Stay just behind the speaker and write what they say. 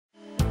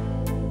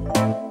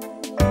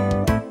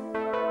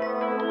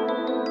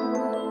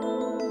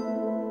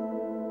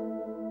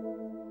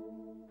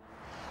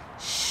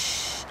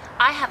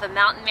I have a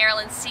Mountain,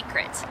 Maryland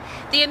secret.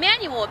 The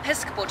Emmanuel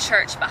Episcopal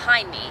Church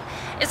behind me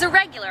is a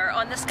regular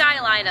on the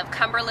skyline of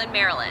Cumberland,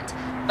 Maryland.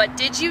 But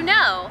did you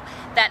know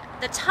that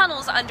the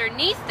tunnels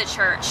underneath the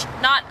church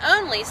not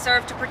only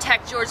served to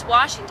protect George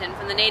Washington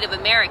from the Native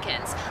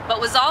Americans, but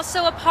was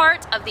also a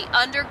part of the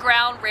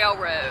Underground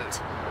Railroad?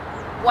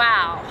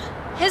 Wow,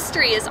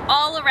 history is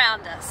all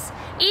around us,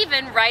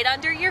 even right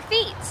under your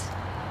feet.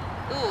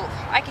 Ooh,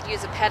 I could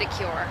use a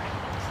pedicure.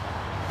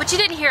 But you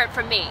didn't hear it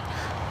from me.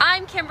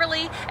 I'm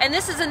Kimberly, and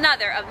this is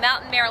another of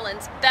Mountain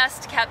Maryland's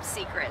best kept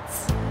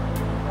secrets.